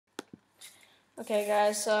Okay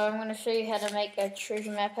guys, so I'm going to show you how to make a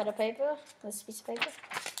treasure map out of paper, this piece of paper.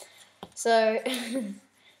 So,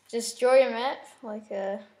 just draw your map, like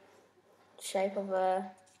a shape of a,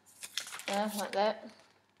 like that.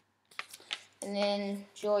 And then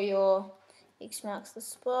draw your X marks the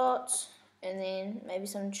spot, and then maybe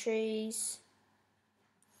some trees,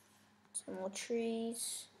 some more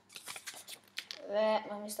trees, that,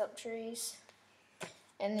 I messed up trees.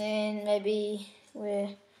 And then maybe where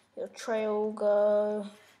your trail will go.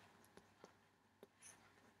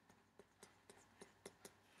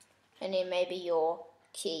 And then maybe your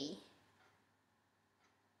key.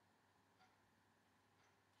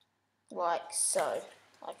 Like so.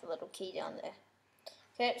 Like a little key down there.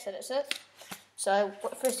 Okay, so that's it. So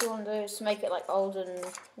what first you want to do is make it like old and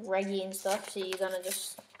raggy and stuff. So you're going to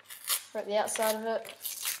just rip the outside of it.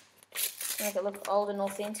 Make it look old and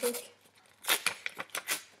authentic.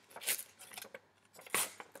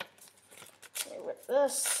 So rip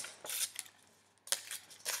this.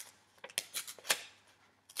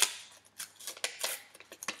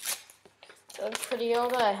 So it's pretty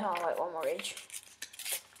old, eh? Oh, wait, one more edge.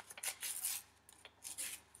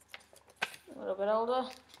 A little bit older.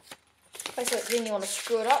 Basically, then you want to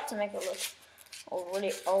screw it up to make it look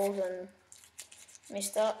really old and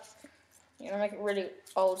messed up. You're going to make it really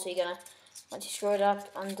old, so you're going to, once you screw it up,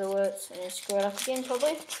 undo it, and then screw it up again,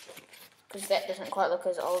 probably. Because that doesn't quite look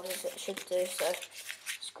as old as it should do, so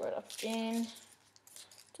screw it up again.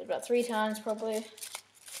 Do it about 3 times, probably.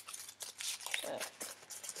 So,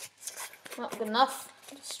 not good enough.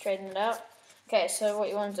 Just straighten it out. Okay, so what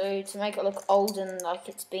you want to do to make it look old and like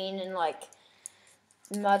it's been in like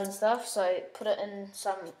mud and stuff, so put it in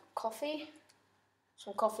some coffee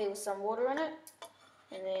with some water in it,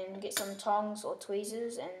 and then get some tongs or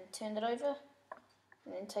tweezers and turn it over,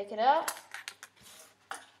 and then take it out.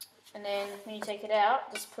 And then when you take it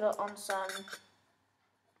out, just put it on some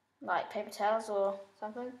like paper towels or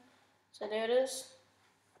something. So there it is.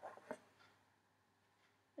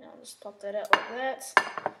 And I'll just pop that out like that.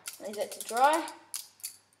 Leave that to dry.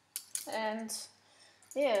 And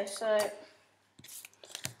yeah, so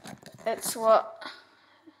that's what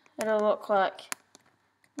it'll look like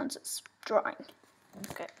once it's drying.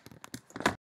 Okay.